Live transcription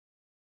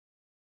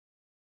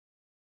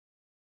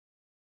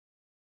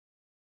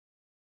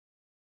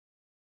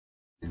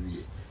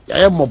wie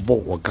ya mobo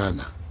wo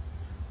Ghana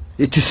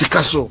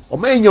etisika so o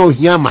ma nya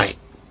ohia mai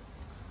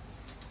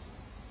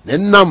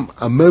nenam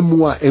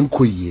amamu a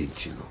enkoyie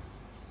nti no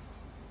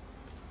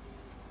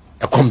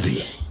ekom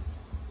de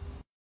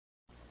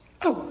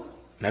oh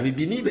na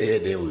bibini be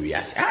de wi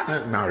ase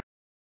na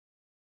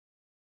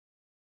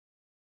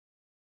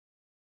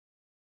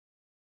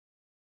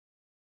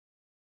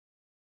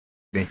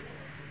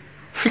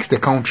fix the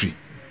country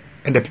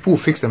and the people will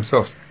fix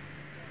themselves.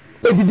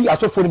 Did I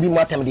told be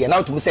more time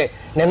now to say,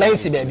 the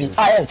nice baby,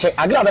 I am check.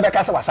 I got the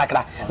Casa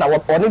Sacra. Now,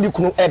 what only you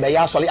could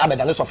ever solely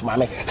abandoned of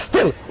mammy.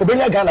 Still, Obey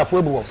a Ghana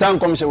for some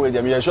comes with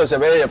them. You're sure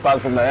very apart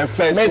from the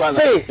first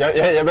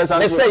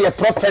say, say a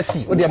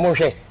prophecy with the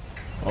Moshe.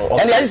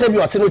 And I said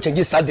you are to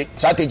change strategy.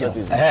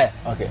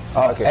 Okay,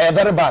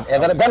 very bad.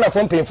 A Ghana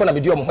phone paying for a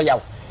video.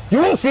 You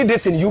won't see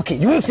this in UK,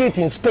 you won't see it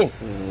in Spain.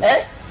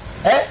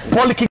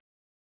 Policy.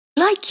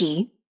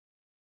 Likey.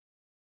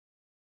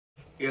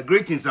 Yeah,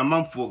 greetings a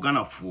month for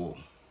Ghana for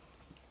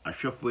a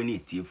shop for any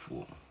tea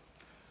for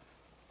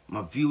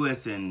my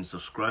viewers and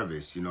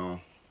subscribers, you know,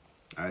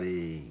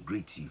 I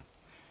greet you.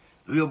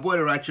 Your boy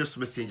the Rychuhss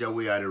Messenger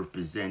we are to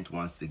represent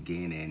once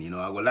again, and you know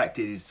I would like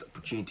to take this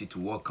opportunity to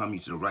welcome you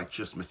to the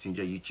Rychuhss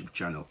Messenger YouTube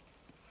channel.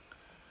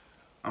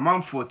 A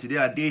month for today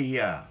a day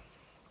here.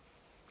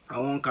 I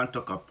want to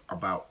talk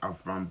about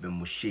Avraham Ben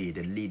Moshe,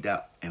 the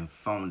leader and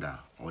founder,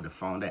 or the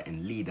founder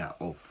and leader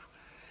of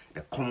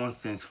the Common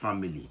Sense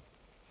family,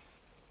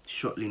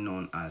 shortly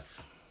known as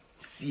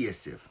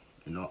CSF.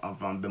 You know,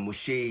 Avraham Ben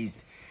Moshe's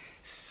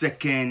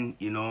second,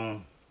 you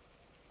know,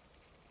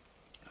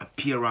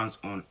 appearance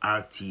on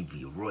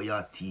RTV,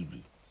 Royal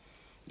TV,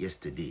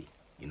 yesterday.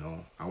 You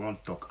know, I want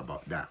to talk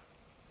about that.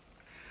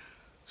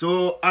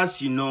 So,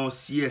 as you know,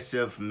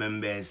 CSF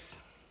members,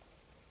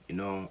 you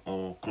know,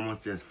 or Common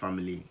Sense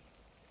family,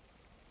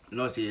 you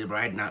know, say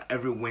right now,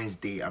 every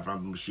Wednesday,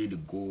 Avraham Ben Moshe to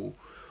go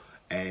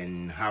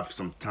and have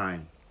some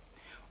time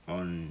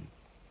on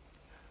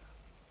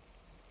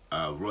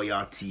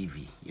Royal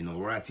TV, you know,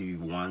 Royal TV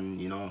 1,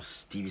 you know,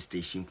 TV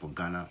station for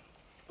Ghana,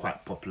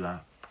 quite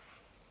popular.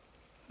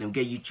 Then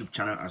get YouTube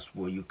channel as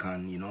well. You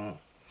can, you know,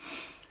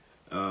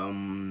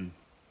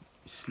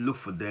 look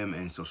for them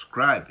and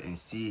subscribe and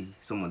see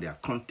some of their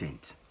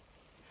content.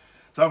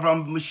 So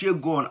Avraham Ben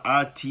Moshe go on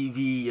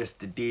RTV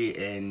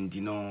yesterday, and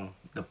you know,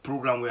 the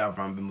program where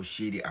Avraham Ben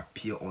Moshe they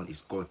appear on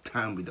is called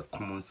Time with the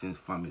Common Sense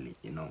Family.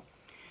 You know,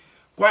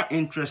 quite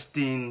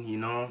interesting, you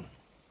know,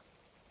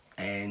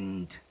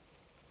 and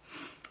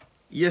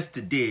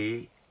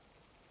yesterday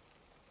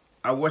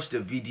I watched a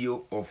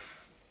video of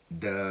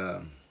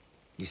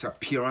his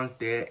appearance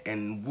there,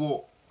 and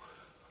what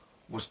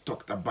was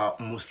talked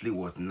about mostly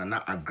was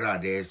Nana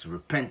Agrade's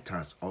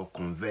repentance or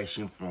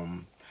conversion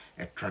from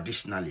a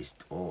traditionalist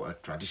or a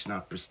traditional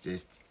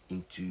priestess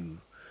into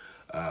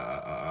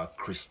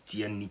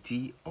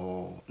Christianity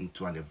or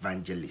into an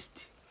evangelist,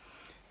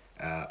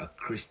 a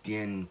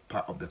Christian,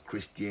 part of the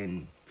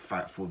Christian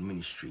fivefold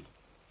ministry,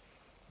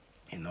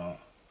 you know.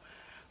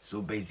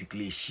 So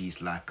basically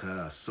she's like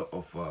a sort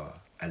of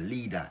a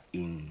leader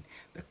in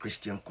the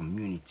Christian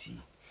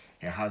community.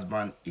 Her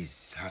husband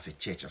has a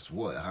church as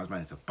well. Her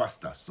husband is a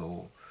pastor.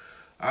 So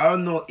I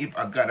don't know if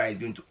Agada is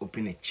going to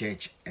open a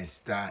church and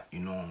start, you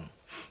know,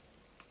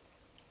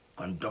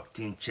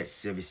 conducting church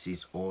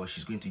services, or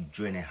she's going to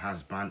join her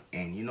husband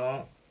and, you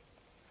know,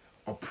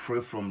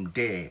 operate from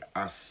there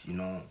as, you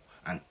know,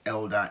 an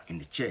elder in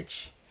the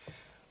church.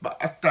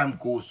 But as time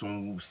goes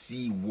on, we'll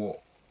see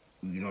what,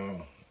 you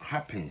know,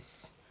 happens,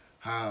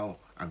 how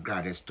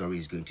Agrada's story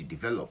is going to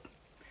develop.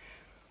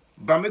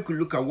 But make a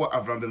look at what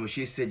Avraham Ben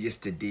Moshe said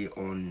yesterday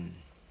on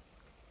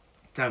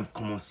Time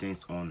Common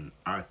Sense on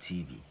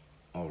RTV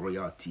or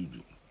Royal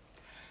TV.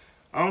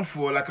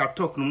 For like I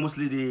talked,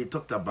 mostly they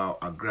talked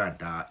about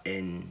Agrada,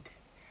 and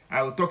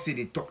I will talk, say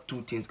they talk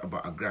two things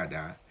about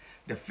Agrada.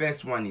 The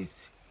first one is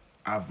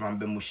Avraham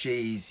Ben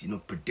Moshe's, you know,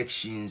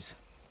 predictions,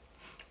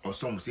 or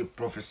some would say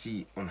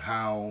prophecy, on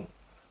how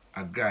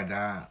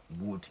Agrada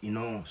would, you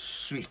know,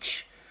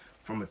 switch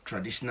from a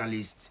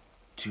traditionalist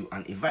to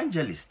an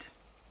evangelist.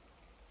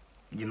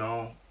 You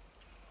know,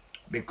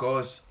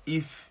 because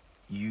if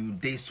you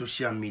date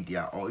social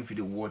media, or if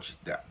you watch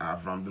the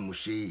Avraham Ben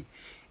Moshe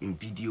in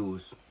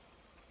videos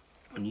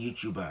on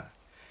YouTube,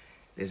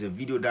 there's a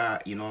video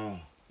that, you know,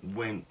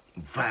 went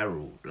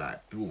viral,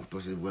 like people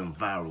thought it went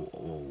viral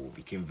or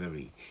became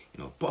very,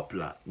 you know,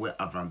 popular, where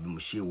Avraham Ben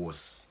Moshe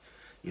was,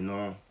 you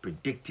know,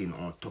 predicting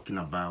or talking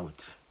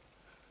about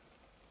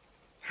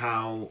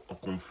how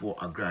Okomfo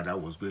Agrada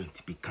was going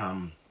to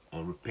become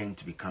or repent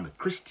to become a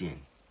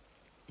Christian.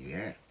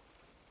 Yeah.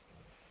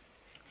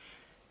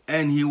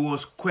 And he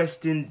was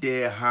questioning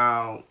there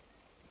how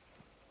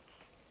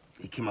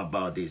he came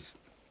about this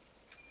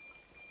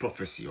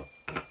prophecy or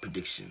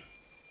prediction.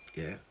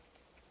 Yeah.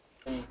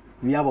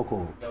 We have a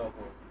call.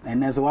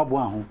 And there's a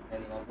wabo,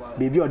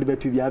 baby or the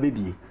better be a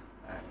baby.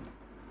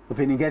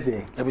 Opening guess,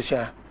 say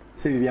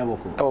we have a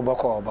call.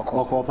 Boko,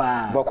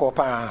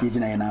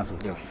 Yijina and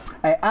answer.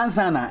 I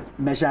answer na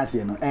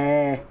Meshasi, no,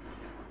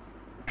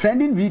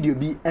 trending video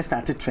be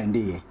started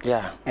trending.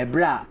 Yeah. A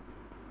bra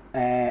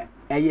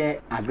eye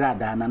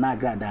agrada na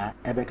agrada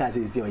ebeka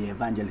say oye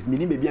evangelist me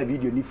ni be a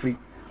video ni free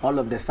all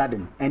of the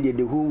sudden and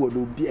the whole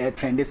world be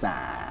trend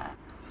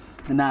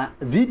na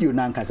video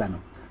na nkasa no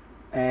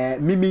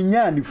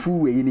miminya ni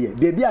fu we ni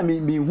baby a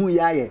mi hu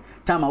ya ye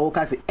time wo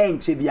ka say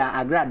enche bia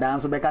agrada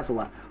nso beka say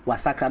wa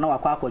sakra na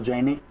wakwa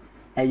join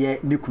eye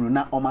ni kunu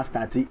na o ma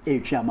start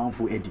etwi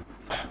amanfo edi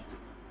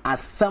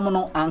asam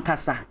no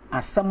ankasa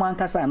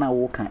na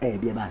wo kan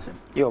bia ba asem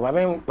yo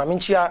mame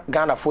nchia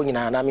Ghana fo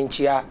nyina na me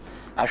nchia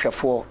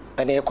ahwefo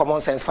ene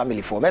common sense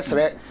family fo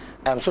mesre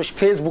so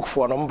Facebook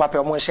fo no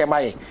mbape mo share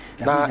mai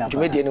na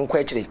dwumedie ni nkwa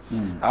akire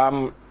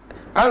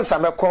ansa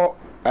meko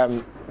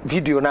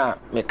video na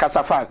me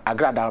kasafa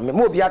agrada me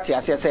mo bi ate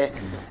ase se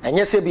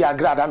enye se bi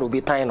agrada na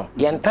obi tan no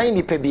ye ntan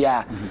ni pe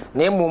bia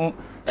na emum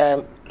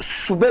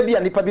sube bia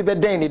nipa bi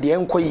beden ni de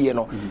enkoyie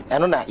no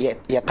eno na ye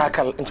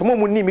tackle ntomo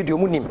mu nim de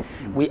mu nim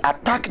we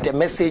attack the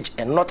message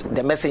and not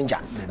the messenger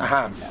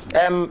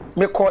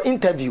me call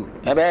interview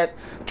about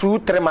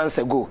 2-3 months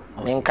ago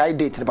me nkai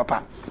date ni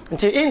papa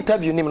nti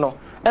interview nim no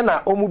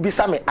na omu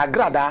bisa me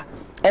agrada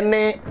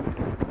ene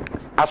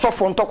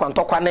asofo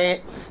ntokwa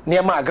ne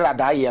niema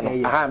agrada ye no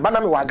bana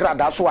me wa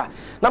agrada so a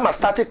na ma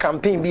start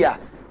campaign bia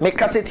me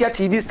cassette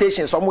TV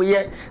station so mo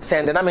ye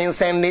send na me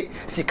send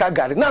sika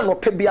gari na no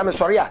pe bia me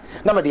sori a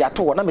na me de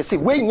ato na me say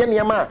we nya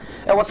niema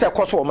e wo se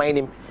koso o man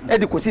nim e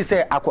de kosi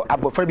se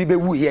abofra bi be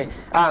wu ye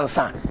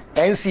ansa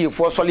NC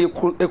for soli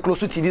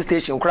close TV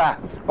station kra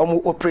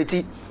omo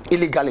operate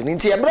illegally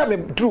nti e bra me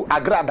drew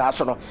agrada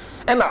so no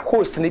e na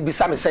host ni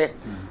bisa me say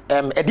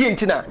e de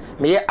ntina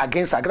me ye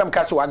against agram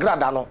ka se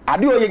agrada no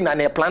ade o ye na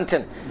na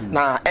planting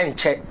na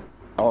enche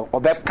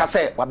obe ka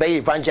se wa be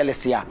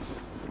evangelist ya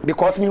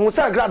because me who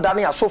say agrada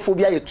na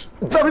asophobia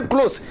very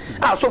close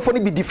asofo ni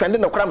be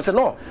defending the crime say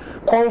no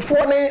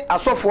konfo ne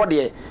asofo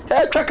de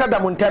e twaka da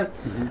montem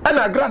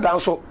na agrada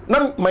nso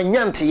na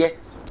manyante ye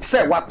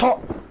say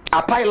wato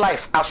apply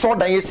life aso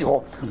dan yesi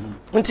ho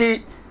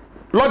nti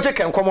logic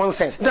and common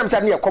sense them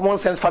say na common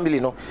sense family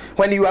no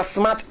when you are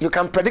smart you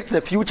can predict the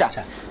future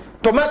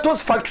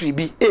tomatoes factory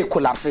be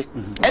collapse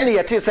any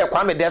yet say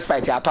kwame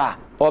despite ato a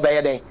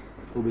obeye den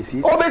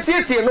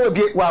obesi no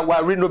be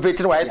wa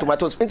renovate wa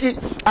tomatoes nti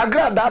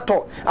agrada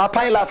to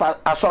apply life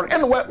asor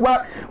and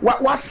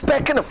wa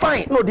specking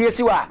fine no dey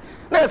si wa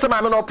na say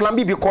ma me no plan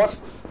B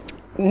because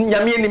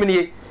nyame enim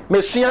ne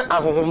mesua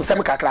ahohom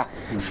sem kakra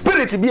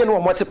spirit bi no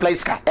multiply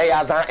ska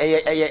azan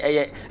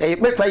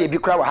metwa ye bi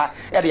kra wa ha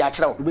e de a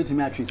kire wo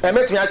betimi atwi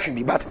metimi atwi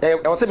bi but e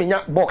wo say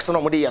menya box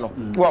no mo de ye no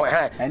wo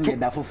and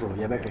da foforo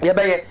ye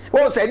be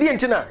wo say de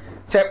ntina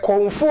say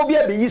konfo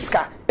bi be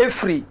yiska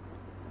efri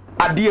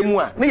ade mu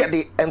a na ye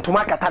de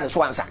entoma kata ne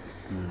so ansa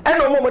e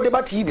no mo de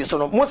ba TV so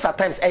no most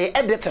times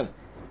editing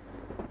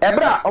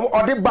ebra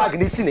o de bag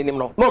ni si nenim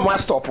no mo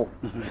stop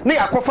na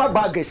yakofa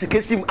bag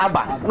sikesim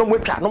aba no mo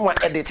twa no mo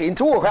edit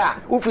nti wo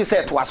ha wo fi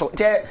set wa so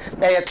te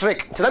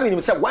trick nti na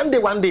minim say one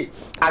day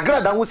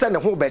agrada hu say ne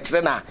ho be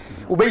kire na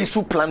wo be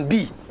yisu plan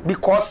B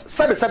because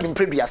sabe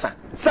prebiasa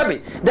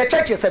sabe the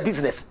church is a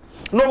business.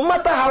 No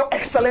matter how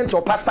excellent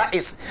your pastor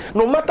is,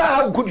 no matter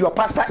how good your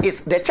pastor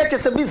is, the church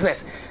is a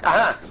business.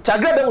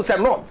 Chagrada will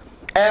say no.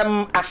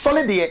 A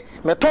solid day,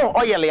 meton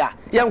oil ya,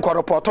 young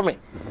report me.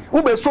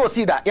 Ube so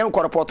see that young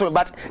report me,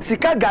 but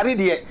Sika Gary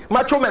de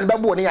macho man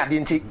babu ni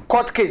adinti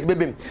court case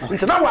baby.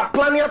 It's now we're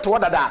planning to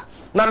order that.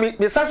 Now me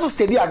sasu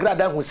steady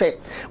agrada who say,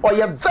 oh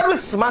you're very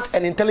smart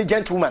and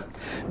intelligent woman.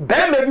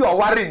 Ben maybe you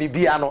worry ni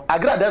biano,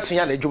 agrada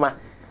sunya ne juma.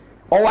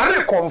 O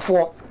ware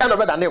konfo e no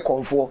be da ne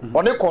konfo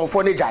o ne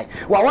konfo ne jai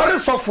wa ware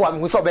sofo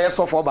am so be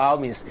sofo by all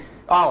means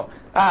o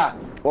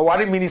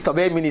ware minister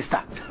be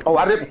minister o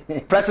ware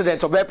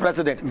president o be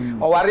president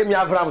o ware mi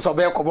Avraham so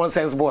be common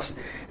sense boss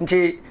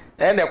nti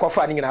e na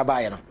ekofa ni nyina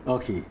baaye no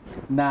okay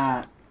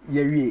na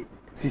ye wie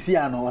sisi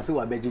ano wo se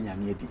wa beji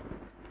nyame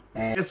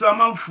adi so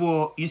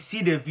amanfo you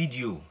see the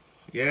video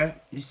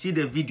you see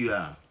the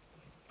video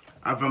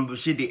Avraham Ben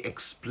Moshe they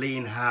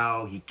explain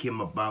how he came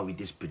about with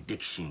this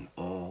prediction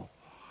or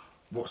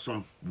what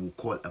some will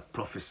call a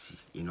prophecy,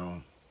 you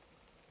know.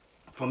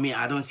 For me,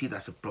 I don't see it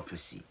as a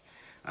prophecy.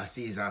 I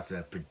see it as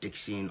a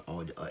prediction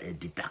or a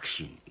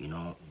deduction, you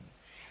know.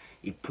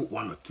 He put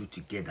one or two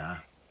together,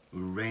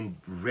 read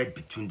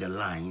between the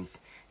lines,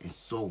 and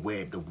saw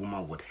where the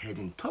woman was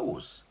heading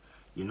towards,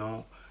 you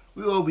know.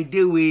 We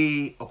did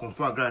we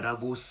Okonfo Agrada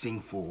go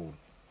sing for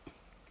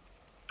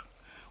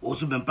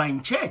also been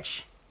in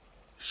church.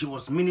 She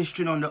was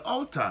ministering on the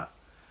altar,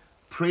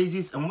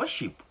 praises and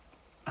worship,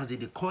 as they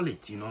call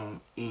it, you know,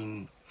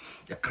 in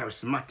the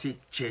charismatic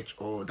church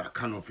or that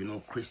kind of, you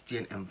know,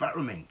 Christian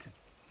environment.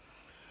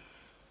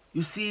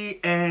 You see,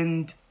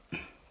 and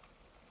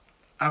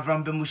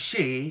Avraham Ben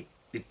Moshe,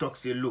 the talk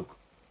say, look,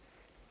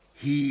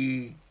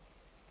 he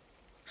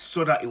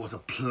saw that it was a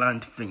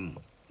planned thing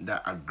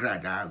that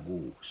Agrada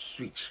go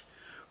switch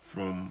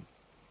from,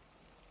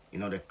 you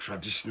know, the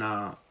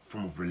traditional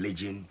form of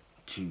religion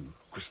to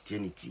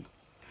Christianity,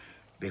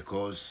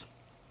 because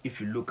if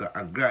you look at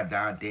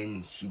Agrada,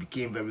 then she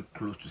became very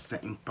close to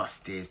certain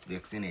pastors to the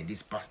extent that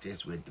these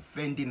pastors were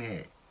defending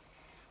her,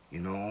 you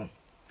know.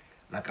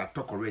 like I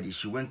talked already,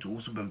 she went to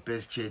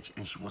Usubempe's church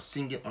and she was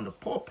singing on the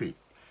pulpit.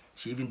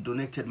 She even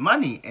donated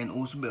money and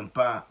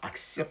Usubempa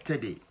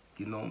accepted it,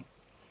 you know.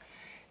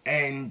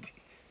 And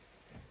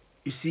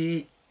you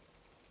see,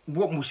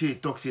 what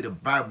Moshe talks here, the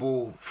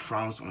Bible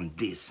frowns on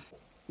this.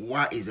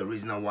 Why is the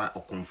reason why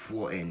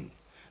Okonfo and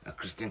a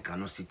Christian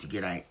cannot sit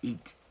together and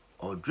eat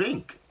or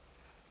drink?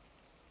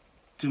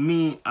 To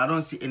me, I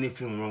don't see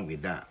anything wrong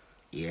with that,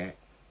 yeah,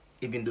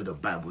 even though the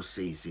Bible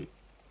says it.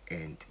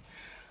 And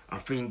I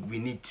think we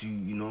need to,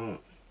 you know,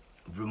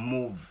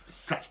 remove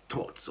such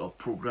thoughts or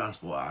programs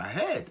for our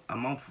head.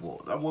 Among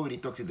for that's what they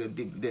talk to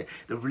the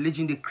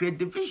religion, they create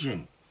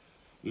division,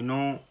 you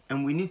know,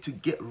 and we need to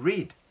get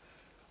rid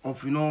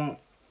of, you know,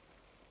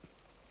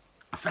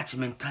 such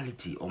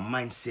mentality or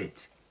mindset.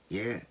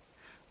 Yeah,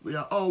 we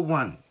are all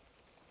one.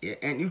 Yeah,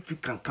 and if we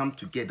can come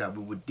together,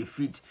 we will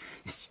defeat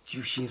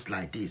institutions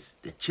like this,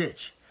 the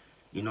church,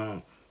 you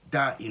know,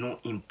 that, you know,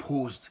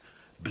 imposed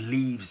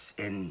beliefs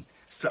and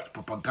such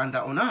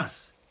propaganda on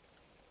us.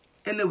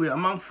 Anyway,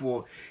 among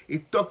for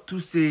it talked to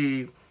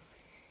say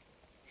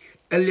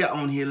earlier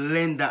on, he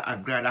learned that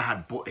Agrada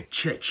had bought a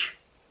church.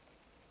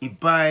 He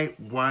buy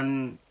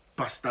one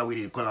pastor with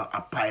it called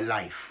Apai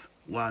Life.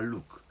 Wow,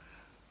 look,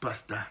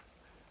 pastor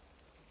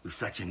with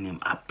such a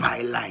name,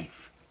 Apai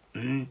Life.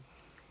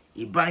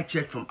 You buy a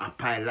church from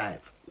Apai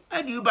Life.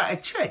 Why do you buy a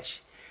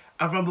church?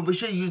 Avraham Ben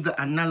Moshe used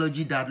the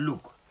analogy that,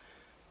 look,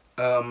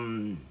 what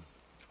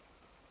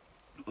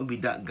be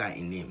that guy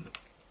in name?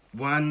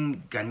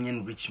 One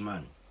Ghanaian rich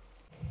man.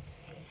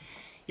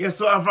 Yeah,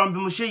 so Avraham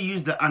Ben Moshe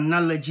used the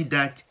analogy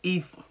that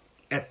if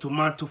a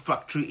tomato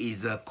factory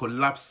is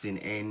collapsing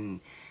and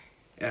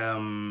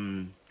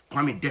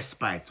Kwame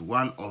Despite,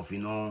 one of, you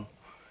know,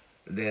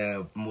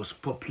 the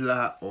most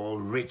popular or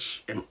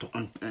rich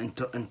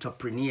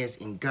entrepreneurs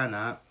in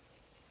Ghana,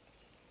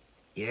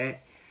 yeah,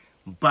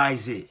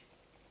 buys it,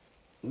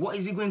 what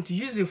is he going to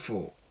use it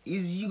for?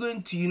 Is he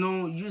going to, you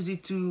know, use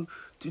it to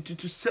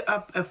set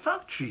up a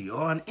factory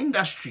or an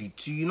industry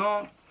to, you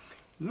know,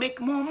 make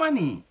more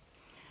money?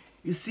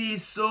 You see,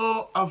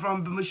 so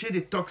Avraham Ben Moshe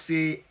the talk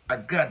say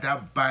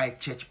Agrada buy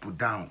church put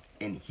down,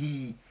 and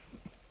he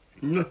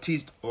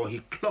noticed or he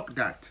clocked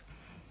that,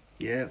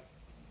 yeah.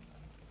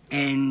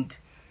 And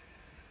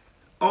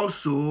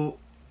also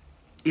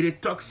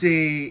it talk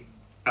say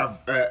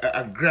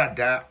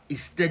Agrada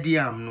is steady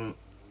no.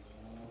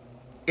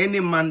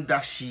 Any man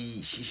that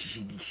she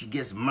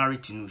gets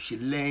married to, she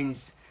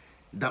learns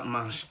that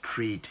man's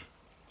trade,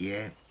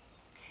 yeah.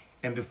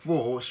 And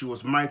before, she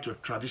was married to a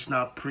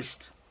traditional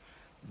priest.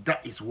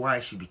 That is why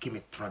she became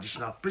a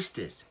traditional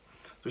priestess.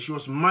 So she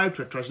was married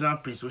to a traditional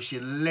priest, so she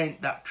learned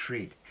that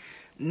trade.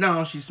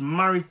 Now she's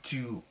married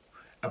to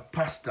a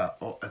pastor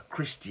or a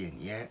Christian,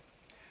 yeah.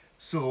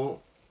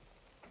 So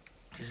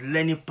she's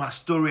learning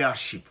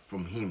pastoralship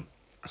from him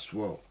as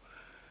well.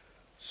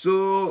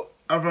 So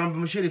Avraham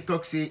Ben Moshe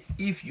talk say,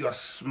 if you are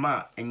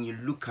smart and you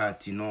look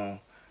at, you know,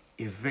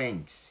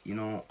 events, you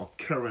know,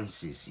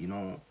 occurrences, you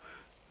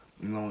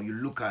you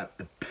look at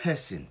the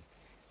person's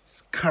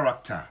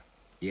character,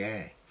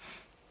 yeah,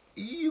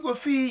 you go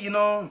feel, you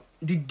know,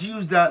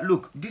 deduce that,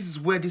 look, this is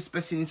where this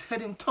person is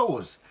heading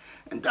towards.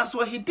 And that's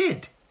what he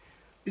did.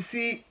 You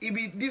see, it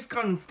be these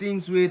kind of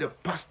things where the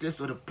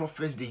pastors or the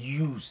prophets they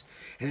use,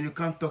 and you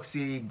can't talk,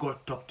 say God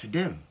talk to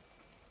them.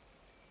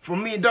 For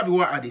me, that's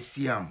why I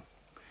see him.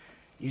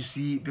 You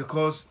see,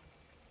 because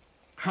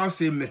how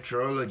say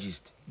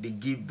meteorologists, they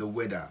give the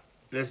weather.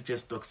 Let's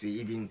just talk, say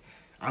even,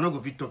 I'm not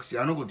going to talk, say,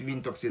 I'm not going to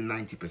even talk, say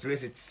 90%.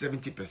 Let's say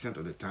 70%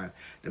 of the time,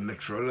 the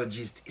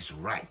meteorologist is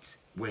right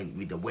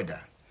with the weather.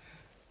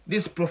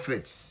 These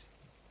prophets,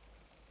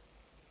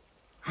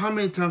 how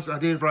many times are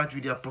they right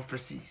with their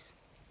prophecies?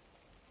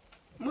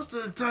 Most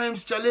of the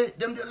times, Charlie,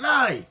 them they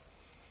lie.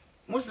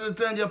 Most of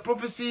the time, their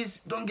prophecies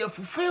don't get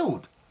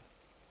fulfilled.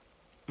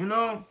 You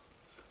know?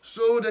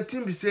 So the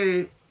thing we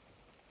say,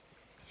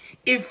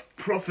 if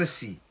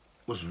prophecy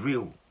was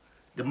real,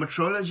 the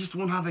meteorologist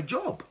won't have a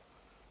job.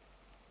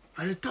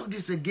 And I talk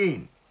this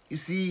again. You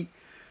see,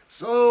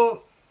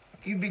 so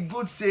it'd be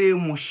good say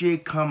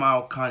Moshe come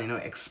out, can, you know,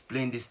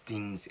 explain these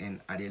things,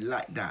 and I they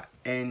like that.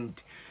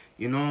 And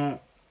you know,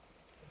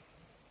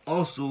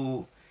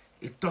 also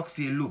it talks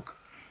here, look,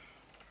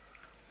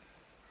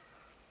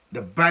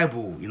 the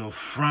Bible, you know,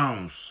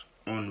 frowns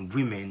on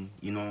women,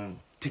 you know,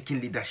 taking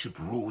leadership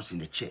roles in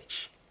the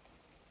church.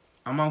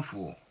 I'm on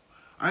for.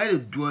 I had to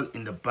dwell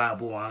in the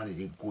Bible, I had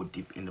to go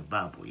deep in the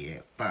Bible, yeah.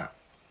 But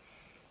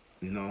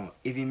you know,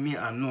 even me,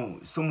 I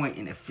know somewhere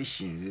in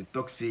Ephesians, it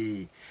talks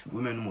say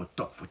women more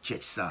talk for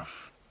church staff.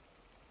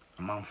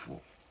 I'm on for.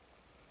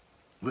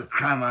 We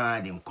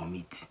crime them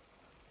commit.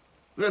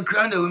 We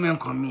crime the women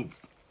commit.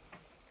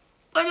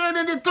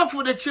 But they talk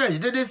for the church,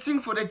 they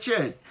sing for the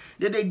church,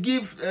 they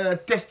give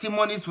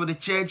testimonies for the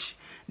church,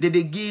 they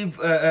give,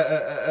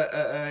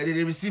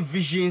 they receive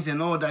visions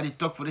and all that, they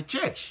talk for the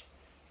church.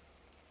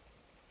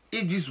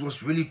 If this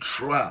was really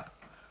true,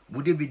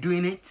 would they be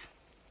doing it?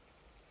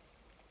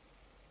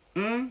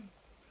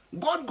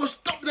 God go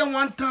stop them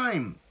one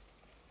time.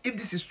 If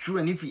this is true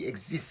and if he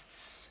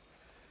exists,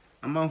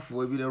 a man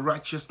for with the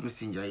Rychuhss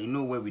Messenger, you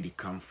know where we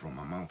come from,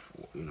 a man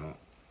for, you know.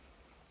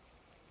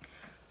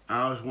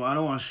 I don't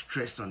want to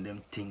stress on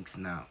them things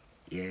now,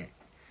 yeah.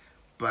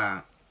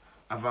 But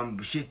Avraham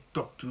Ben Moshe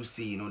talk to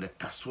say, you know, the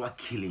Kaswa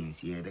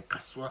killings, yeah, the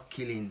Kaswa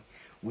killing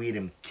where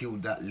them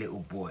killed that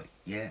little boy,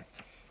 yeah.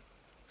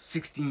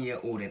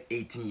 16-year-old and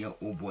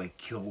 18-year-old boy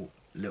killed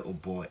little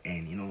boy,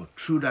 and you know,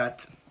 through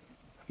that,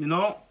 you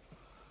know,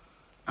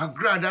 I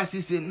grad that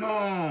he said,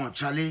 no,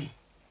 Charlie,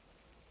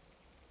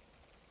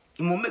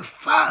 you must make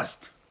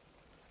fast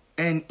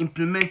and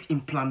implement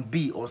in plan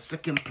B or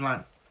second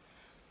plan,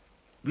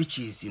 which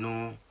is, you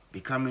know,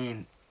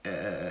 becoming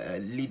a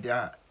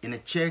leader in a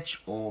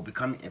church or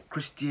becoming a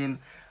Christian,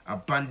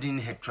 abandoning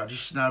her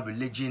traditional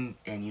religion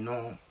and, you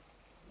know,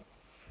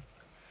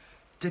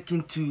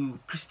 taking to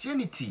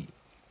Christianity.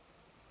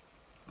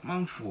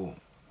 Man, for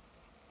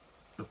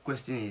the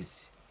question is,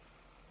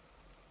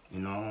 you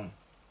know,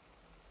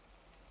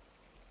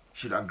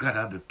 should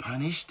Agrada be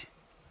punished?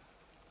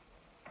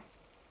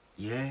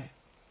 Yeah.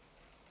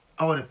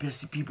 All the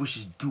people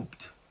she's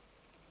duped.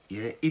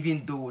 Yeah.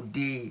 Even though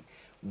they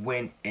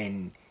went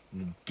and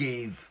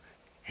gave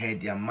her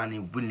their money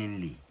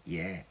willingly.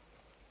 Yeah.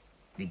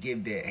 They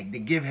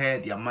gave her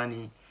their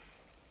money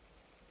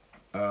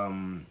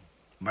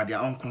by their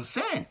own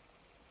consent.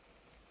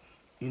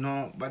 You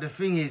know, but the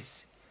thing is,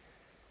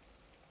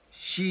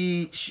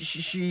 she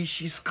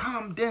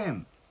scammed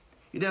them.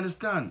 You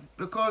understand?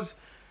 Because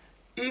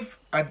if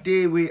a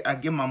day where I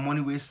get my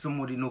money where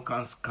somebody no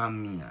can scam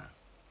me,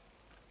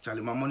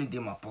 Charlie, my money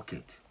in my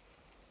pocket.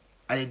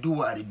 I do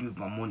what I do with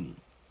my money.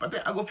 But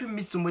then I go to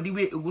meet somebody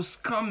where it will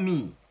scam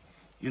me,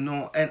 you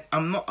know, and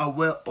I'm not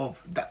aware of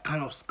that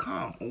kind of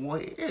scam or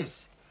what it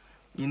is.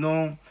 You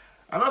know,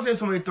 I'm not saying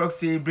somebody talks,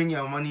 say, bring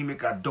your money,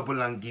 make a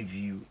double and give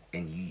you,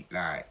 and you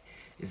like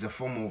it's a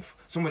form of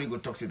somebody go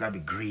talk, say that be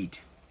greed.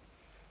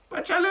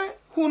 But Charlie,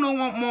 who don't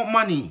want more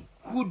money?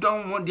 Who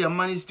don't want their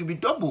monies to be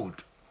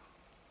doubled?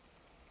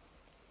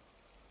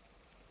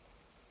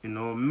 You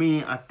know,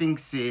 me, I think,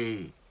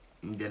 say,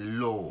 the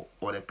law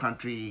or the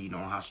country, you know,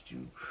 has to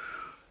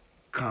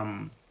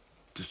come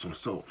to some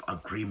sort of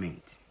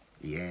agreement.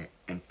 Yeah.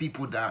 And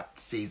people that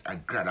says,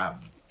 I'd rather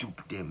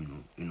dupe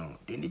them, you know,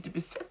 they need to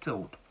be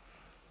settled.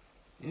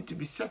 They need to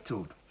be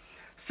settled.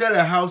 Sell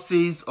her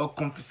houses or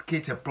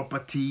confiscate her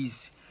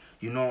properties,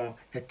 you know,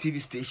 her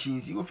TV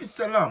stations. You go for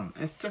sell them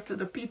and settle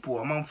the people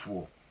among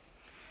for.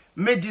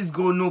 Make this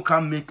go no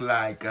can make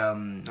like how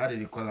do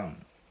they call them?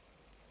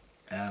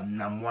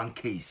 One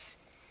case,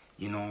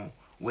 you know,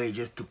 where he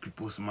just took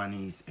people's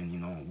monies and, you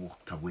know,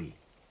 walked away.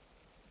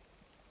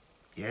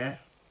 Yeah.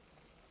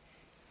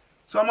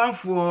 So I'm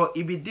for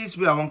it be this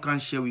way I want to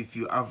share with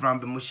you Avraham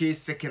Ben Moshe's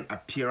second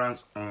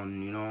appearance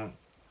on, you know,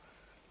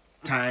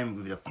 Time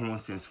with the Common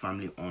Sense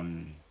family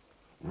on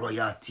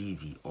Royal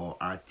TV or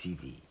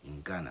RTV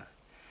in Ghana.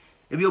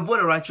 If you're bored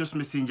of Rychuhss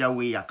Messenger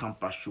way, I can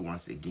pass you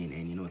once again,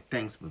 and you know,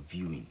 thanks for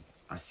viewing.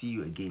 I'll see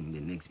you again in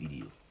the next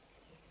video.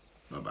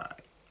 Bye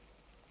bye.